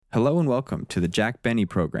Hello and welcome to the Jack Benny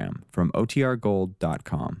program from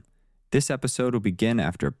OTRGold.com. This episode will begin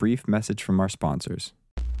after a brief message from our sponsors.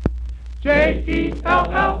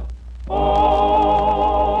 J-E-L-L-O.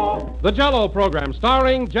 The Jell-O program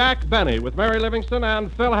starring Jack Benny with Mary Livingston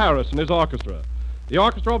and Phil Harris and his orchestra. The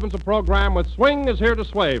orchestra opens the program with Swing is Here to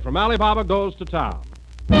Sway from Alibaba Goes to Town.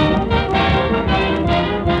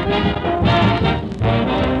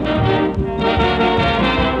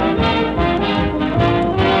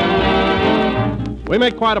 We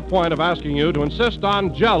make quite a point of asking you to insist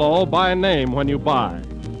on Jell-O by name when you buy.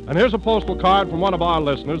 And here's a postal card from one of our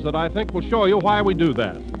listeners that I think will show you why we do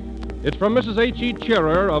that. It's from Mrs. H.E.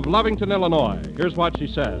 Cheerer of Lovington, Illinois. Here's what she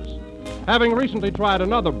says. Having recently tried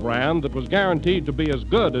another brand that was guaranteed to be as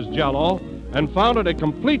good as Jell-O and found it a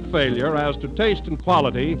complete failure as to taste and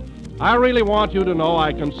quality, I really want you to know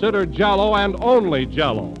I consider Jell-O and only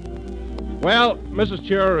Jell-O. Well, Mrs.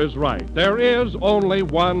 Cheerer is right. There is only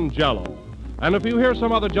one Jell-O. And if you hear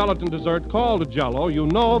some other gelatin dessert called Jell-O, you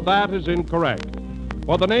know that is incorrect.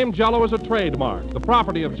 For the name Jell-O is a trademark, the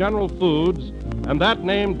property of General Foods, and that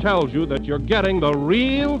name tells you that you're getting the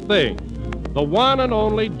real thing, the one and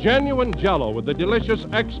only genuine Jell-O with the delicious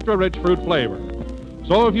extra-rich fruit flavor.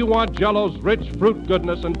 So if you want Jell-O's rich fruit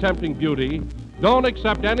goodness and tempting beauty, don't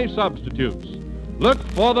accept any substitutes. Look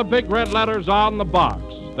for the big red letters on the box.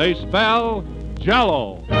 They spell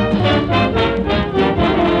Jell-O.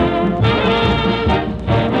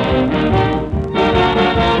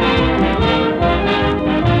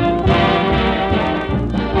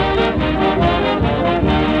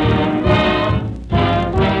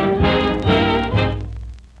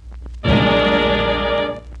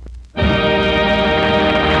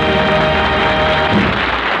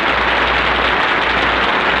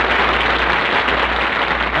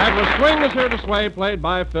 Swing is Here to Sway, played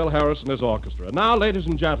by Phil Harris and his orchestra. Now, ladies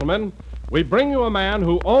and gentlemen, we bring you a man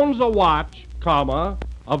who owns a watch, comma,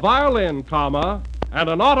 a violin, comma, and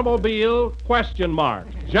an automobile, question mark.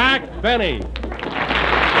 Jack Benny.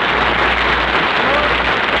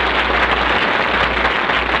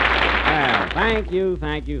 Well, thank you.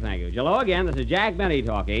 Hello again, this is Jack Benny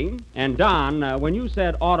talking. And Don, when you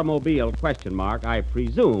said automobile, question mark, I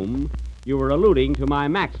presume you were alluding to my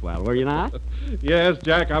Maxwell, were you not? Yes,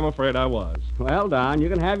 Jack, I'm afraid I was. Well, Don, you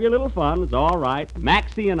can have your little fun. It's all right.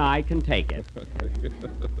 Maxie and I can take it.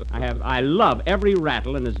 I love every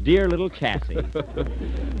rattle in this dear little chassis.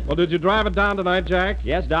 Well, did you drive it down tonight, Jack?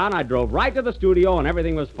 Yes, Don, I drove right to the studio and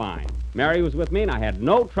everything was fine. Mary was with me and I had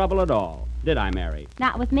no trouble at all. Did I, Mary?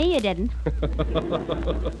 Not with me, you didn't.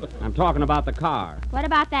 I'm talking about the car. What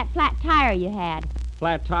about that flat tire you had?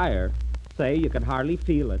 Flat tire? Say, you could hardly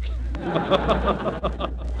feel it.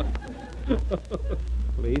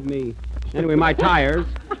 Believe me. Anyway, my tires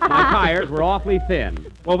were awfully thin.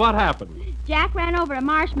 Well, what happened? Jack ran over a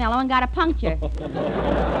marshmallow and got a puncture.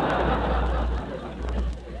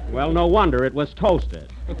 Well, no wonder it was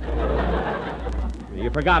toasted. You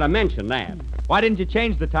forgot to mention that. Why didn't you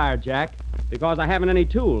change the tire, Jack? Because I haven't any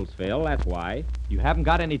tools, Phil, that's why. You haven't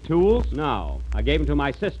got any tools? No. I gave them to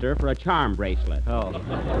my sister for a charm bracelet. Oh.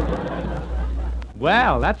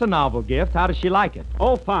 Well, that's a novel gift. How does she like it?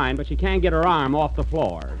 Oh, fine, but she can't get her arm off the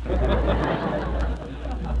floor.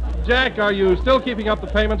 Jack, are you still keeping up the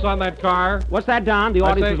payments on that car? What's that, Don? The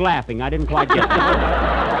audience is laughing. I didn't quite get it.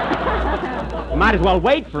 You might as well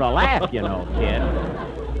wait for a laugh, you know, kid.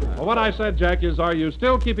 Well, what I said, Jack, is are you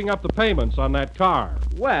still keeping up the payments on that car?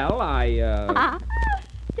 Well,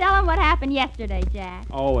 Tell him what happened yesterday, Jack.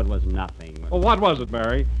 Oh, it was nothing. Well, what was it,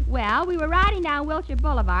 Mary? Well, we were riding down Wilshire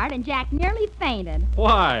Boulevard, and Jack nearly fainted.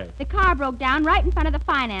 Why? The car broke down right in front of the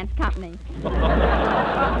finance company.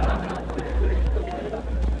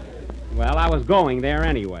 Well, I was going there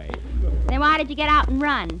anyway. Then why did you get out and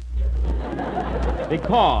run?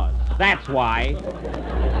 Because. That's why.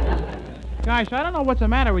 Gosh, I don't know what's the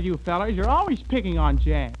matter with you fellas. You're always picking on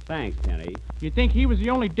Jack. Thanks, Kenny. You'd think he was the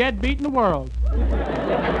only deadbeat in the world.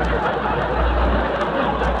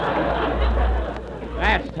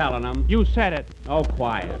 That's telling him. You said it. Oh,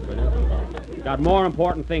 quiet. Got more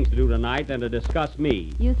important things to do tonight than to discuss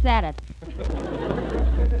me. You said it.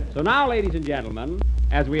 So now, ladies and gentlemen,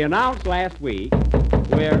 as we announced last week,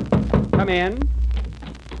 we're... Come in.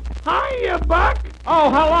 Hiya, Buck. Oh,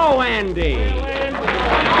 hello, Andy.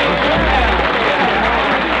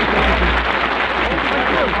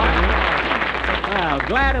 Well,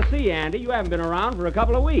 glad to see you, Andy. You haven't been around for a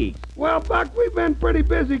couple of weeks. Well, Buck, we've been pretty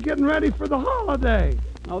busy getting ready for the holiday.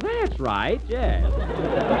 Oh, that's right, yes.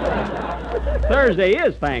 Thursday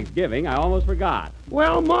is Thanksgiving. I almost forgot.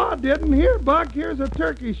 Well, Ma didn't. Here, Buck, here's a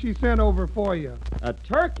turkey she sent over for you. A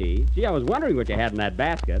turkey? Gee, I was wondering what you had in that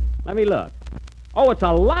basket. Let me look. Oh, it's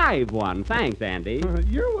a live one. Thanks, Andy.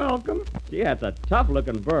 You're welcome. Gee, that's a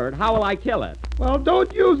tough-looking bird. How will I kill it? Well,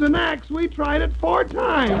 don't use an axe. We tried it 4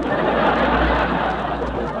 times.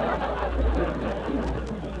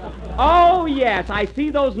 Oh, yes, I see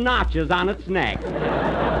those notches on its neck.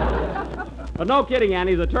 But no kidding,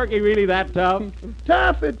 Andy. Is the turkey really that tough?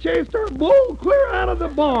 Tough, it chased our bull clear out of the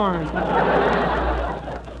barn.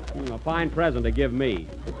 A fine present to give me.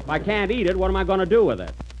 If I can't eat it, what am I going to do with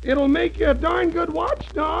it? It'll make you a darn good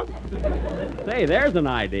watchdog. Say, there's an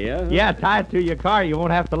idea. Yeah, tie it to your car. You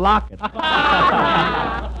won't have to lock it.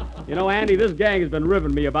 You know, Andy, this gang has been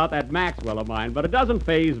ribbing me about that Maxwell of mine, but it doesn't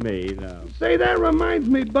faze me. No. Say, that reminds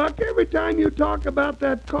me, Buck, every time you talk about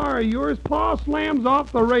that car of yours, Pa slams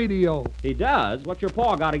off the radio. He does? What's your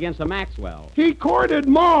paw got against a Maxwell? He courted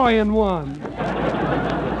Ma in one.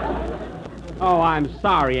 Oh, I'm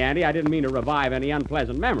sorry, Andy. I didn't mean to revive any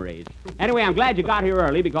unpleasant memories. Anyway, I'm glad you got here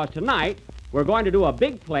early because tonight we're going to do a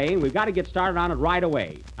big play and we've got to get started on it right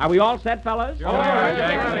away. Are we all set, fellas? All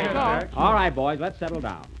right. All right, boys, let's settle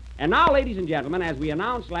down. And now, ladies and gentlemen, as we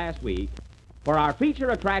announced last week, for our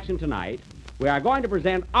feature attraction tonight, we are going to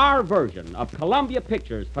present our version of Columbia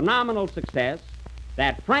Pictures' phenomenal success,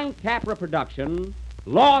 that Frank Capra production,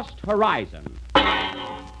 Lost Horizon.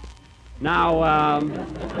 Now,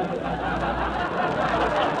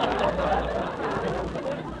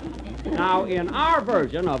 Now, in our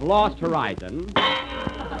version of Lost Horizon...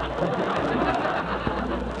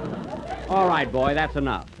 All right, boy, that's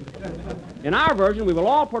enough. In our version, we will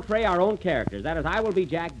all portray our own characters. That is, I will be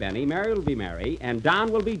Jack Benny, Mary will be Mary, and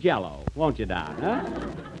Don will be Jello. Won't you, Don, huh?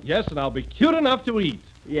 Yes, and I'll be cute enough to eat.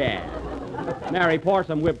 Yeah. Mary, pour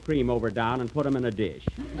some whipped cream over Don and put him in a dish.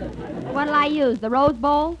 What'll I use, the Rose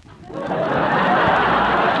Bowl?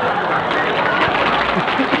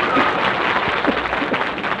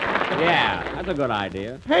 Yeah, that's a good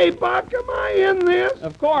idea. Hey, Buck, am I in this?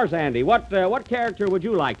 Of course, Andy. What character would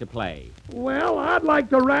you like to play? Well, I'd like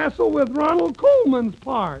to wrestle with Ronald Coleman's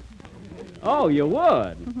part. Oh, you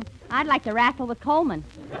would? I'd like to wrestle with Coleman.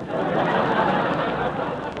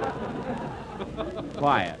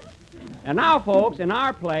 Quiet. And now, folks, in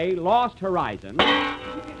our play, Lost Horizon...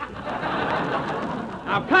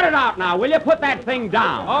 Now, cut it out now, will you? Put that thing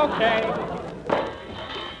down. Okay.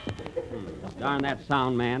 Darn that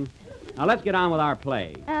sound, man. Now, let's get on with our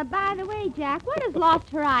play. By the way, Jack, what does Lost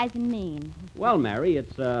Horizon mean? Well, Mary,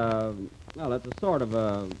 it's it's a sort of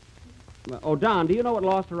a... Oh, Don, do you know what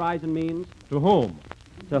Lost Horizon means? To whom?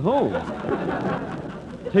 To whom?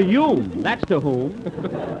 To whom. That's to whom.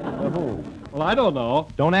 To whom. Well, I don't know.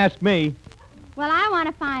 Don't ask me. Well, I want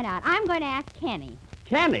to find out. I'm going to ask Kenny.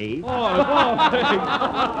 Kenny? What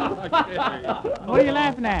are you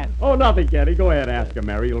laughing at? Oh, nothing, Kenny. Go ahead, ask him,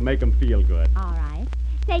 Mary. It'll make him feel good. All right.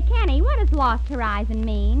 Say, Kenny, what does Lost Horizon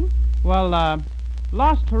mean? Well,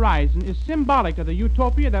 Lost Horizon is symbolic of the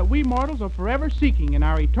utopia that we mortals are forever seeking in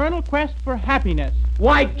our eternal quest for happiness.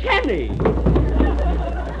 Why, Kenny!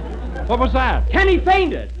 What was that? Kenny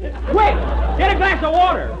fainted. Quick, get a glass of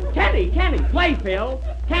water. Kenny, play, Phil.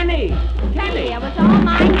 Kenny. It was all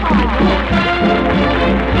my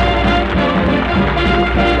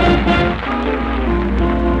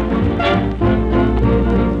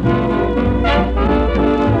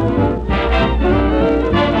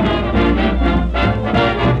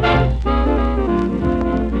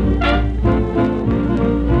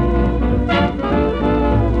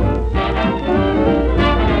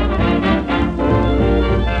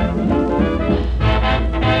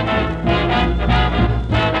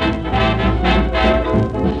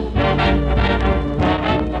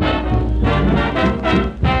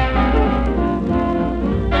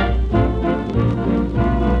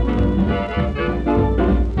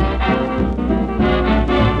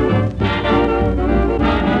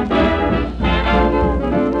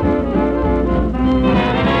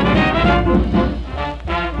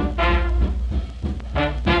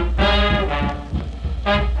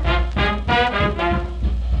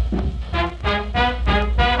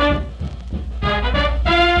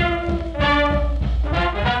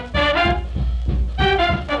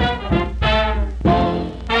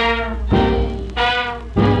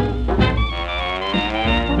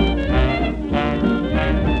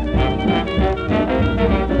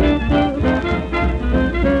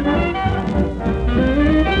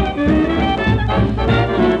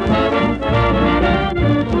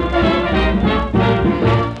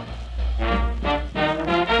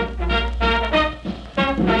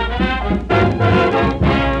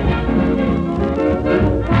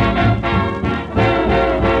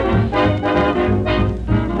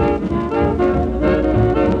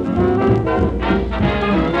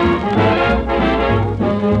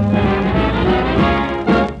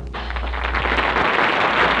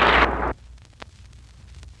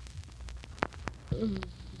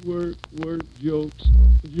jokes.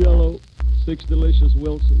 Jello, 6 delicious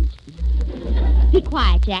Wilsons. Be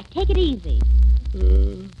quiet, Jack. Take it easy.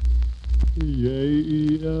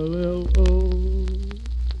 Jello.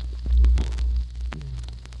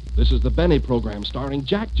 This is the Benny program starring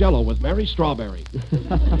Jack Jello with Mary Strawberry.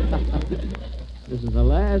 This is the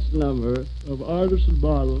last number of Artisan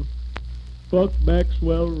Model. Buck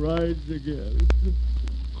Maxwell rides again.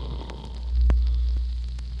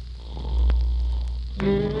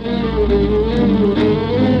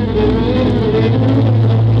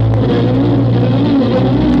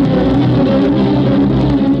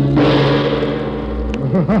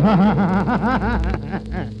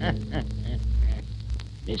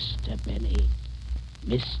 Mr. Benny.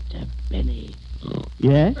 Mr. Benny.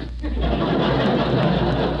 Yes?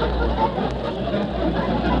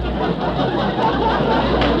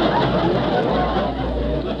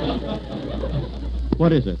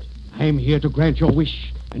 What is it? I am here to grant your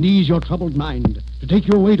wish and ease your troubled mind, to take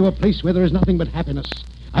you away to a place where there is nothing but happiness.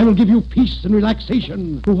 I will give you peace and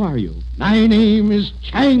relaxation. Who are you? My name is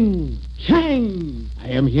Chang. Chang! I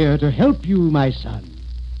am here to help you, my son.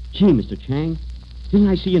 Gee, Mr. Chang, didn't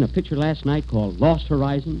I see you in a picture last night called Lost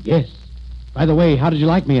Horizon? Yes. By the way, how did you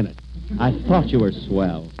like me in it? I thought you were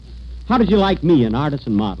swell. How did you like me in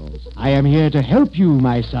Artisan Models? I am here to help you,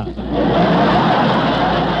 my son.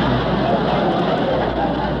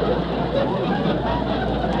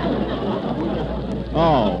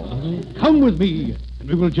 Oh. Come with me, and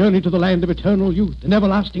we will journey to the land of eternal youth and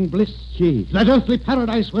everlasting bliss. Gee. To that earthly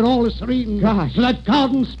paradise where all is serene. Gosh. To that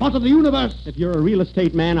garden spot of the universe. If you're a real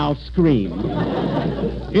estate man, I'll scream.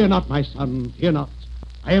 Fear not, my son, fear not.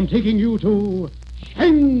 I am taking you to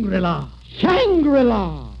Shangri-La.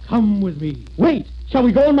 Shangri-La! Come with me. Wait, shall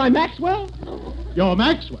we go in my Maxwell? Your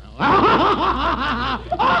Maxwell?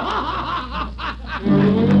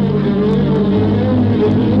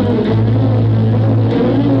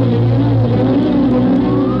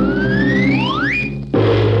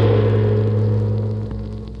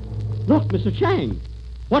 Look, Mr. Chang,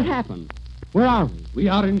 what happened? Where are we? We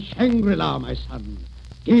are in Shangri-La, my son.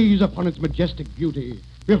 Gaze upon its majestic beauty.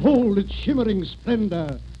 Behold its shimmering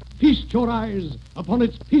splendor. Feast your eyes upon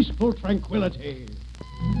its peaceful tranquility.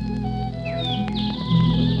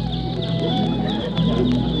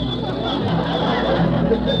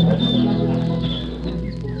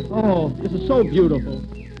 Oh, this is so beautiful,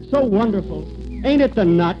 so wonderful. Ain't it the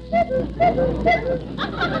nuts?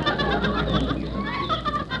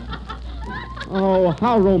 Oh,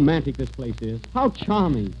 how romantic this place is. How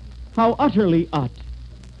charming. How utterly ut.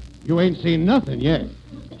 You ain't seen nothing yet.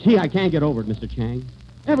 Gee, I can't get over it, Mr. Chang.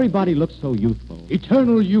 Everybody looks so youthful.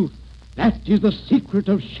 Eternal youth. That is the secret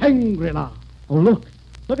of Shangri-La. Oh, look.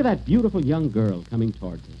 Look at that beautiful young girl coming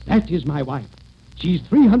towards us. That is my wife. She's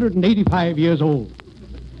 385 years old.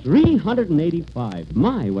 385.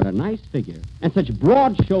 My, what a nice figure. And such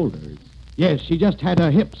broad shoulders. Yes, she just had her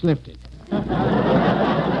hips lifted.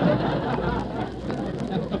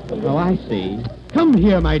 Oh, I see. Come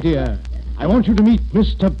here, my dear. I want you to meet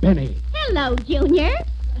Mr. Benny. Hello, Junior.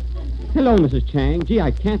 Hello, Mrs. Chang. Gee,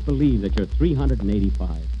 I can't believe that you're 385.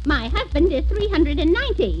 My husband is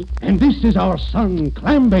 390. And this is our son,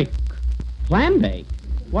 Clambake. Clambake?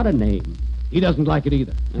 What a name. He doesn't like it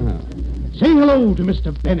either. Oh. Say hello to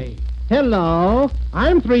Mr. Benny. Hello.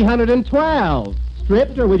 I'm 312.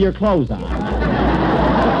 Stripped or with your clothes on?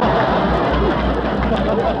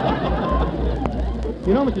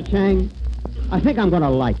 You know, Mr. Chang, I think I'm going to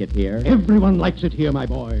like it here. Everyone likes it here, my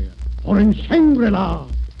boy. For in Shangri-La,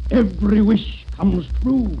 every wish comes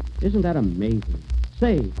true. Isn't that amazing?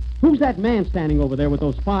 Say, who's that man standing over there with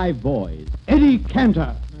those 5 boys? Eddie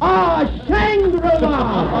Cantor. Ah,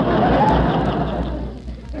 Shangri-La!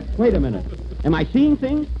 Wait a minute. Am I seeing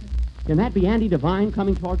things? Can that be Andy Devine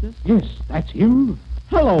coming towards us? Yes, that's him.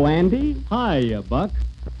 Hello, Andy. Hi, Buck.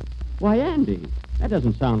 Why, Andy, that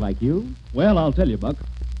doesn't sound like you. Well, I'll tell you, Buck.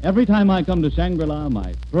 Every time I come to Shangri-La,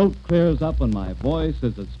 my throat clears up and my voice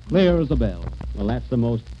is as clear as a bell. Well, that's the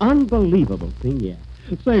most unbelievable thing yet.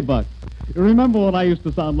 Say, Buck, you remember when I used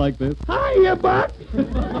to sound like this? Hiya, Buck.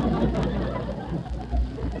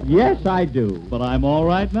 Yes, I do. But I'm all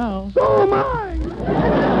right now. So am I.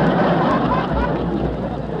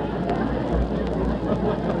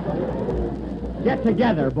 Get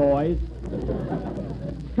together, boys.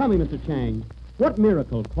 Tell me, Mr. Chang, what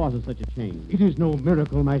miracle causes such a change? It is no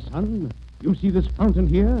miracle, my son. You see this fountain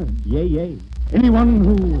here? Yay. Anyone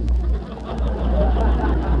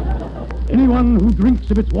who drinks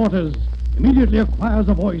of its waters immediately acquires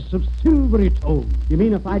a voice of silvery tone. You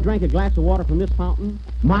mean if I drank a glass of water from this fountain,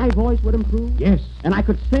 my voice would improve? Yes. And I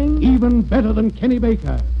could sing? Even better than Kenny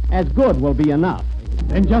Baker. As good will be enough.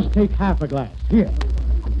 Then just take half a glass. Here.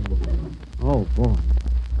 Oh, boy.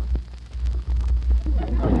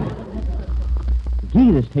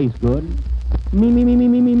 Gee, this tastes good.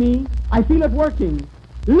 Me. I feel it working.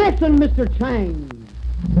 Listen, Mr. Chang.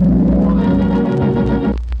 Oh,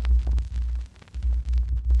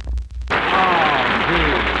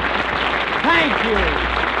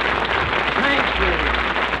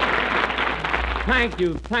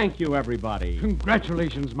 gee. Thank you, everybody.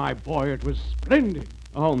 Congratulations, my boy. It was splendid.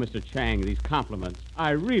 Oh, Mr. Chang, these compliments.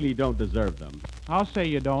 I really don't deserve them. I'll say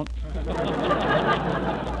you don't.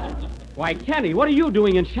 Why, Kenny, what are you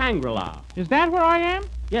doing in Shangri-La? Is that where I am?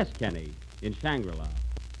 Yes, Kenny, in Shangri-La,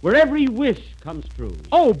 where every wish comes true.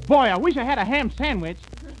 Oh, boy, I wish I had a ham sandwich.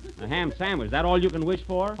 A ham sandwich, is that all you can wish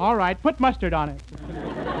for? All right, put mustard on it.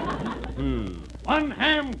 One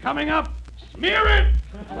ham coming up. Smear it!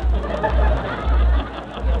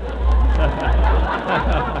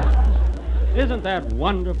 Isn't that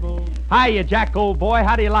wonderful? Hiya, Jack, old boy.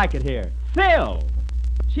 How do you like it here? Phil!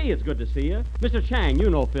 Gee, it's good to see you. Mr. Chang, you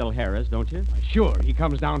know Phil Harris, don't you? Sure, he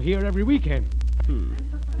comes down here every weekend.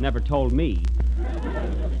 Never told me.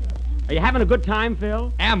 Are you having a good time,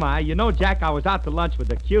 Phil? Am I? You know, Jack, I was out to lunch with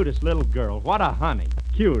the cutest little girl. What a honey.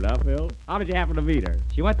 Cute, huh, Phil? How did you happen to meet her?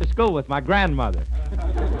 She went to school with my grandmother.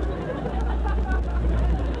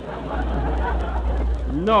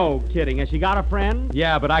 No kidding. Has she got a friend?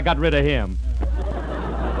 Yeah, but I got rid of him.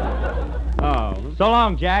 Oh. So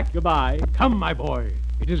long, Jack. Goodbye. Come, my boy.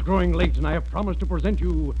 It is growing late, and I have promised to present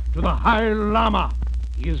you to the High Lama.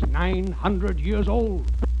 He is 900 years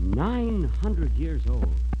old. 900 years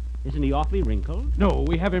old. Isn't he awfully wrinkled? No,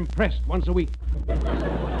 we have him pressed once a week.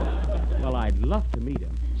 Well, I'd love to meet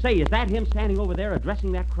him. Say, is that him standing over there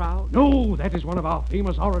addressing that crowd? No, that is one of our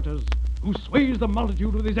famous orators who sways the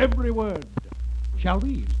multitude with his every word. Shall we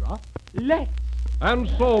eavesdrop? Let's. And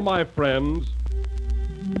so, my friends,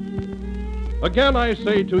 again I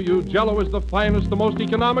say to you, Jell-O is the finest, the most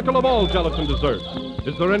economical of all gelatin desserts.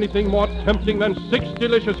 Is there anything more tempting than 6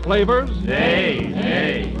 delicious flavors?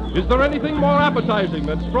 Nay. Is there anything more appetizing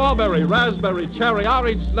than strawberry, raspberry, cherry,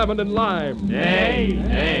 orange, lemon, and lime?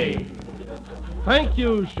 Nay. Thank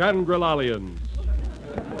you, Shangri-Lalians.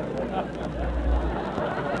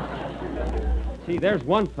 See, there's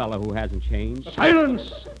one fellow who hasn't changed.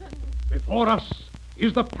 Silence! Before us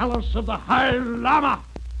is the palace of the High Lama.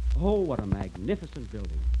 Oh, what a magnificent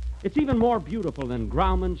building. It's even more beautiful than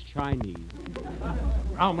Grauman's Chinese.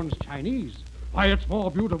 Grauman's Chinese? Why, it's more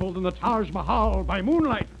beautiful than the Taj Mahal by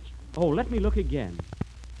moonlight. Oh, let me look again.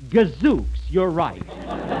 Gazooks, you're right.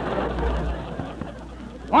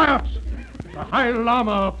 Quiet! The High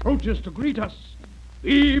Lama approaches to greet us.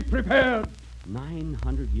 Be prepared.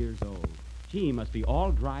 900 years old. Gee, he must be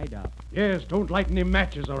all dried up. Yes, don't light any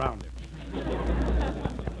matches around him.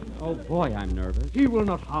 Oh, boy, I'm nervous. He will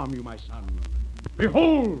not harm you, my son.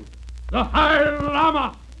 Behold, the High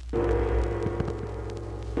Lama!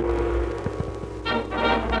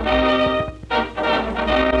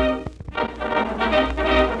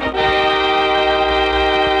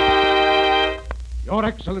 Your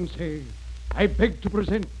Excellency, I beg to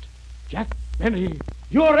present Jack Benny.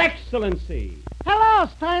 Your Excellency! Hello,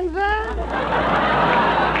 Stanza.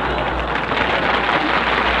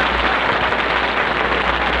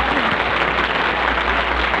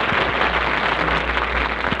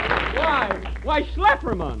 Why,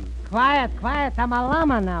 Schlepperman! Quiet. I'm a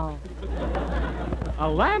llama now. A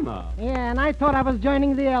llama? Yeah, and I thought I was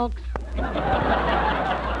joining the Elks.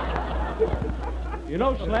 You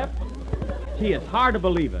know, Schlepp, gee, it's hard to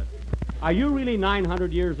believe it. Are you really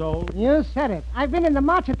 900 years old? You said it. I've been in the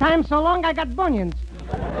march of time so long I got bunions.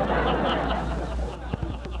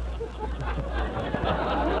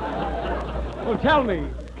 Well, tell me,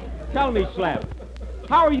 Schlepp,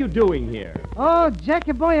 how are you doing here? Oh,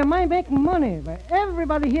 Jackie boy, am I making money? But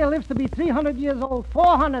everybody here lives to be 300 years old,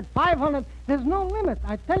 400, 500. There's no limit.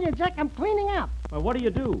 I tell you, Jack, I'm cleaning up. Well, what do you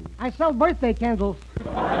do? I sell birthday candles.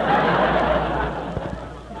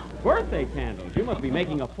 Birthday candles? You must be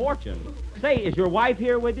making a fortune. Say, is your wife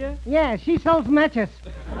here with you? Yeah, she sells matches.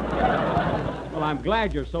 Well, I'm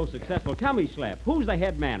glad you're so successful. Tell me, Schlepp, who's the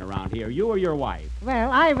head man around here, you or your wife?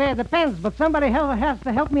 Well, I wear the pants, but somebody has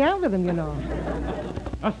to help me out with them, you know.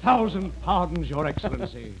 1,000 pardons, Your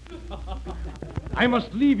Excellency. I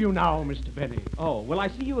must leave you now, Mr. Benny. Oh, will I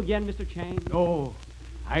see you again, Mr. Chang? No,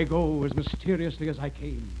 I go as mysteriously as I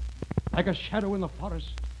came. Like a shadow in the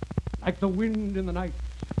forest, like the wind in the night.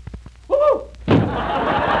 Woo!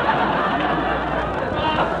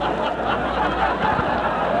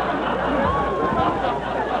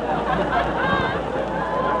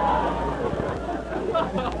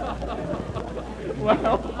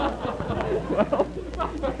 Well,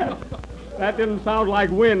 That didn't sound like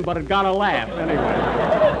wind, but it got a laugh anyway.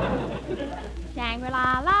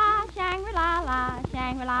 Shangri-la-la, Shangri-la-la,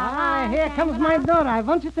 Shangri-la-la. Here comes my daughter. I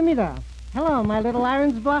want you to meet her. Hello, my little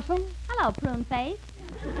orange blossom. Hello, prune face.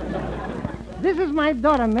 This is my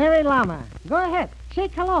daughter, Mary Lama. Go ahead.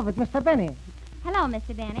 Shake hello with Mr. Benny. Hello,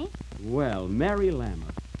 Mr. Benny. Well, Mary Lama.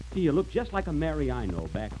 Gee, you look just like a Mary I know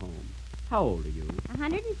back home. How old are you?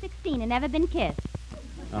 116 and never been kissed.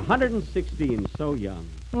 116, so young.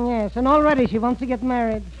 Yes, and already she wants to get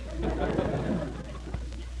married.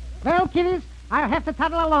 Well, kiddies, I'll have to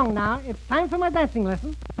toddle along now. It's time for my dancing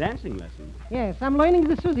lesson. Dancing lesson? Yes, I'm learning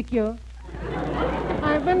the Suzy Q.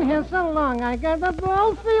 I've been here so long, I got that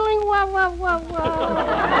old feeling,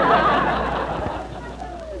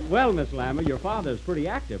 Well, Miss Lama, your father's pretty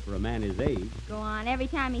active for a man his age. Go on. Every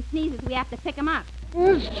time he sneezes, we have to pick him up.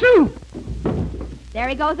 It's true. There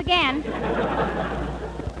he goes again.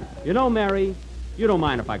 You know, Mary, you don't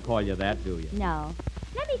mind if I call you that, do you? No.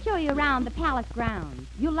 Let me show you around the palace grounds.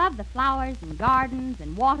 You love the flowers and gardens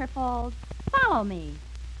and waterfalls. Follow me.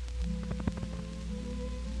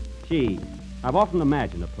 Gee, I've often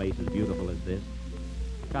imagined a place as beautiful as this.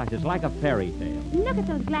 Gosh, it's like a fairy tale. Look at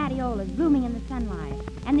those gladiolas blooming in the sunlight.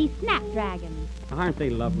 And these snapdragons. Aren't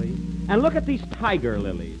they lovely? And look at these tiger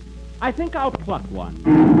lilies. I think I'll pluck one.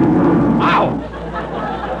 Ow!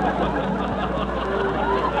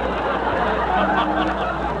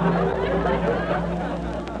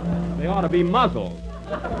 They ought to be muzzled.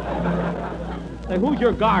 Say, who's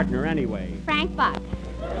your gardener, anyway? Frank Buck.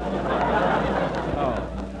 Oh.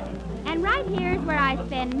 And right here's where I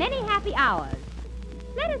spend many happy hours.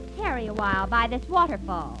 Let us tarry a while by this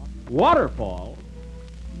waterfall. Waterfall?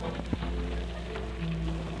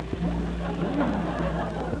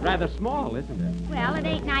 Rather small, isn't it? Well, it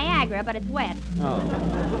ain't Niagara, but it's wet. Oh.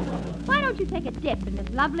 Why don't you take a dip in this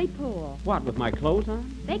lovely pool? What, with my clothes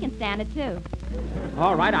on? They can stand it, too.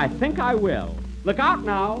 All right, I think I will. Look out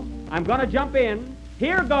now. I'm going to jump in.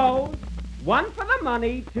 Here goes. 1 for the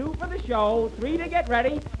money, 2 for the show, 3 to get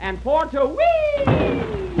ready, and 4 to whee!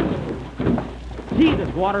 Gee, this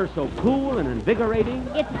water's so cool and invigorating.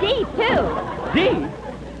 It's deep, too. Deep?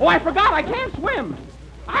 Oh, I forgot. I can't swim.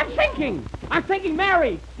 I'm sinking.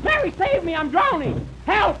 Mary. Mary, save me. I'm drowning.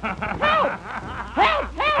 Help! Help!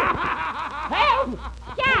 Help! Help! Help!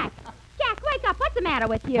 Jack! Jack, wake up. What's the matter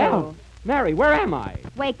with you? Help! Mary, where am I?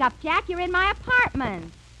 Wake up, Jack. You're in my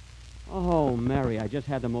apartment. Oh, Mary, I just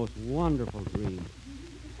had the most wonderful dream.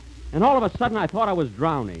 And all of a sudden, I thought I was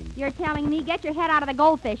drowning. You're telling me get your head out of the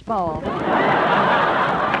goldfish bowl.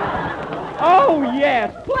 Oh,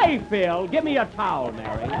 yes. Play, Phil. Give me a towel,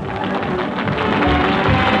 Mary.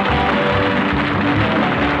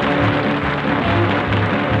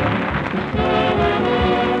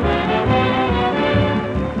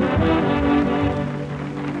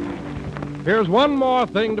 Here's one more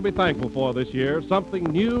thing to be thankful for this year, something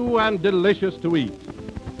new and delicious to eat.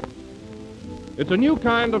 It's a new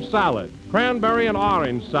kind of salad, cranberry and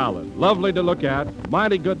orange salad. Lovely to look at,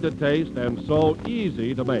 mighty good to taste, and so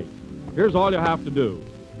easy to make. Here's all you have to do.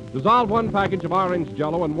 Dissolve 1 package of orange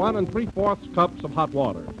Jell-O in 1 3/4 cups of hot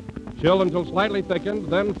water. Chill until slightly thickened,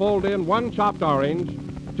 then fold in 1 chopped orange,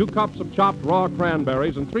 2 cups of chopped raw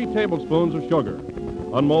cranberries, and 3 tablespoons of sugar.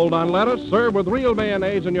 Unmold on lettuce, serve with real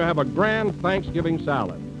mayonnaise, and you have a grand Thanksgiving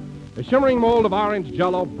salad. A shimmering mold of orange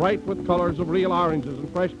Jell-O, bright with colors of real oranges and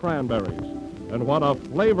fresh cranberries. And what a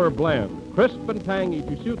flavor blend, crisp and tangy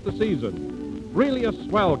to suit the season. Really a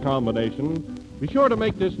swell combination. Be sure to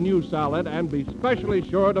make this new salad, and be specially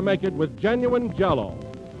sure to make it with genuine Jell-O.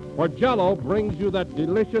 For Jell-O brings you that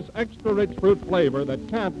delicious, extra-rich fruit flavor that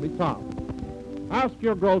can't be topped. Ask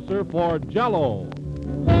your grocer for Jell-O.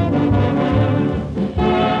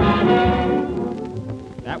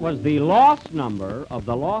 That was the lost number of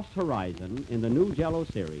The Lost Horizon in the new Jell-O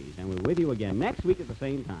series. And we're with you again next week at the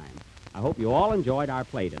same time. I hope you all enjoyed our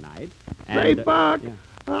play tonight. Say, Buck, yeah.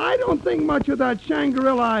 I don't think much of that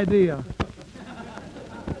Shangri-La idea.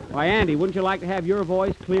 Why, Andy, wouldn't you like to have your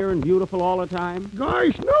voice clear and beautiful all the time?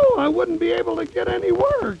 Gosh, no, I wouldn't be able to get any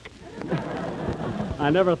work. I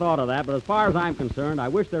never thought of that, but as far as I'm concerned, I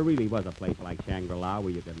wish there really was a place like Shangri-La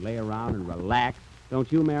where you could lay around and relax.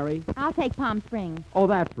 Don't you, Mary? I'll take Palm Springs. Oh,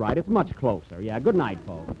 that's right. It's much closer. Yeah, good night,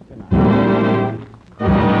 folks. Good night.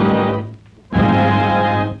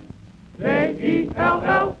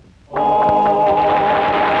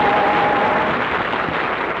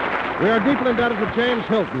 We are deeply indebted to James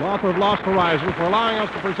Hilton, author of Lost Horizon, for allowing us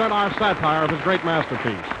to present our satire of his great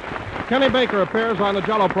masterpiece. Kenny Baker appears on the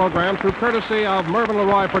Jell-O program through courtesy of Mervyn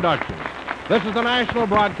LeRoy Productions. This is the National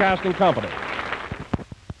Broadcasting Company.